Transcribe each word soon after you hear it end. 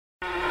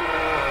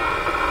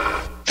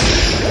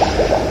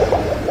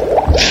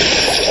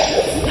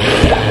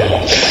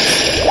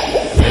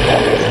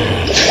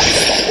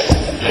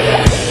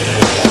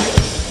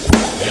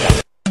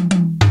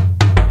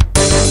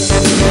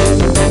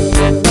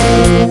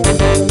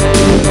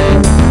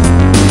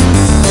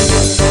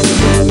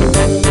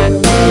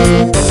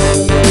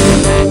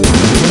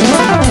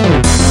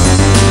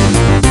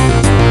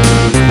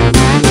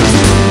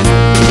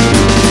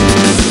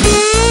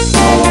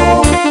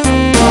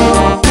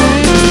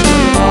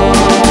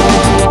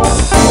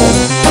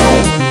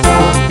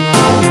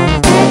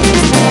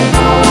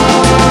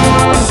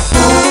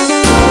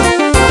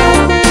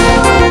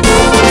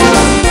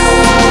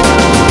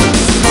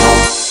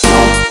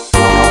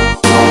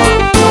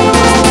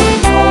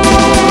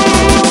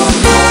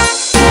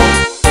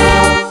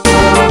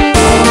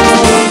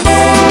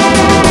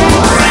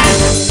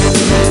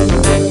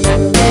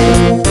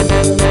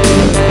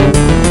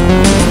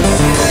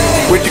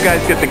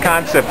get the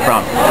concept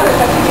from?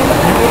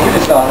 We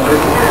just thought of it.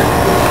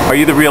 Are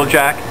you the real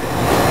Jack?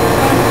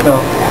 No.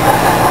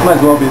 Might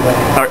as well be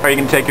then. Are you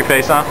going to take your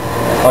face off?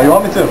 Oh, you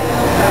want me to?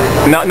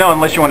 No,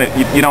 unless you want to.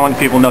 You don't want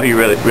people to know who you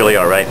really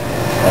are, right?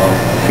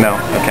 No.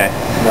 Okay.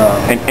 No.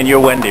 And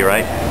you're Wendy,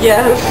 right?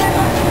 Yes.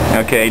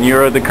 Okay, and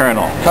you're the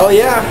Colonel. Hell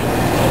yeah.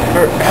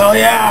 Hell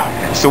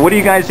yeah! So what are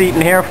you guys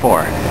eating here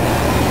for?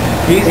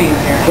 He's eating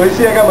here. Well, you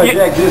see, I got my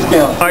Jack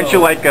discount. So. Aren't you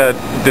like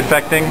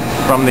defecting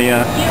from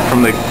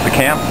the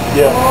camp?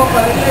 Yeah.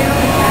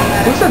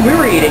 Who said we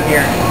were eating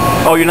here?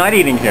 Oh, you're not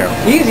eating here.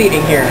 He's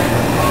eating here.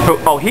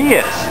 Oh, he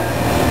is.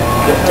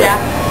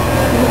 Jack.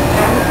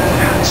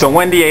 So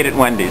Wendy ate at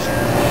Wendy's.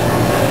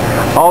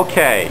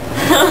 Okay.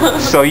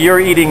 So you're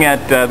eating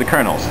at the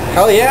Colonel's.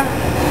 Hell yeah.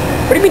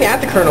 What do you mean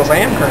at the Colonel's? I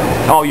am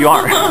Colonel. Oh, you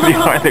are. You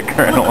are the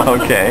Colonel.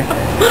 Okay.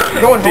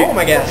 Going home,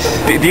 I guess.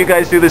 Do you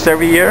guys do this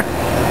every year?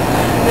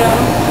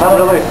 Not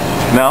really.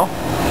 No?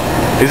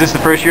 Is this the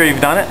first year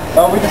you've done it?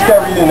 Oh, we just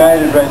got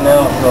reunited right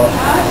now, so.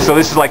 So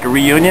this is like a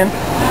reunion?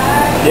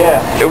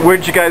 Yeah.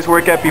 Where'd you guys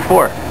work at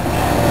before?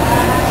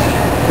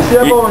 See,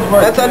 I've always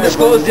worked That's here,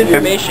 undisclosed but-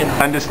 information.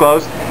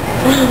 Undisclosed?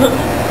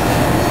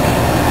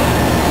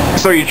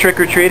 So are you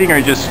trick-or-treating or are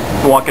you just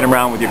walking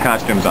around with your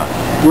costumes on?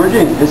 We're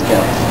getting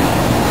discounts.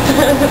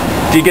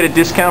 Do you get a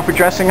discount for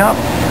dressing up?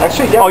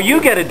 Actually, yeah. Oh,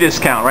 you get a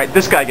discount, right?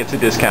 This guy gets a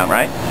discount,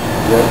 right?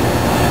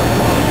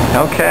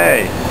 Yeah.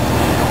 Okay.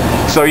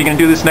 So are you going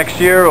to do this next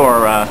year,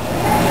 or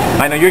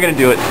I know you're going to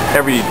do it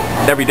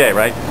every day,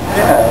 right?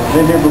 Yeah, I've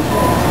been here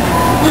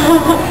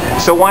before.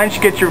 So why don't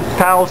you get your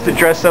pals to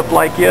dress up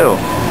like you?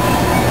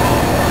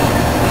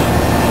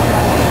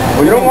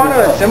 We don't want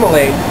to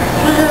assimilate.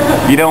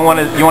 You don't want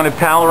to. You want to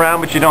pal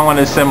around, but you don't want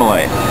to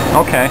assimilate.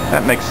 Okay,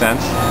 that makes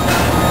sense.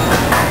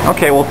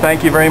 Okay, well,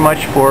 thank you very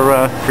much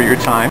for your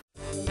time.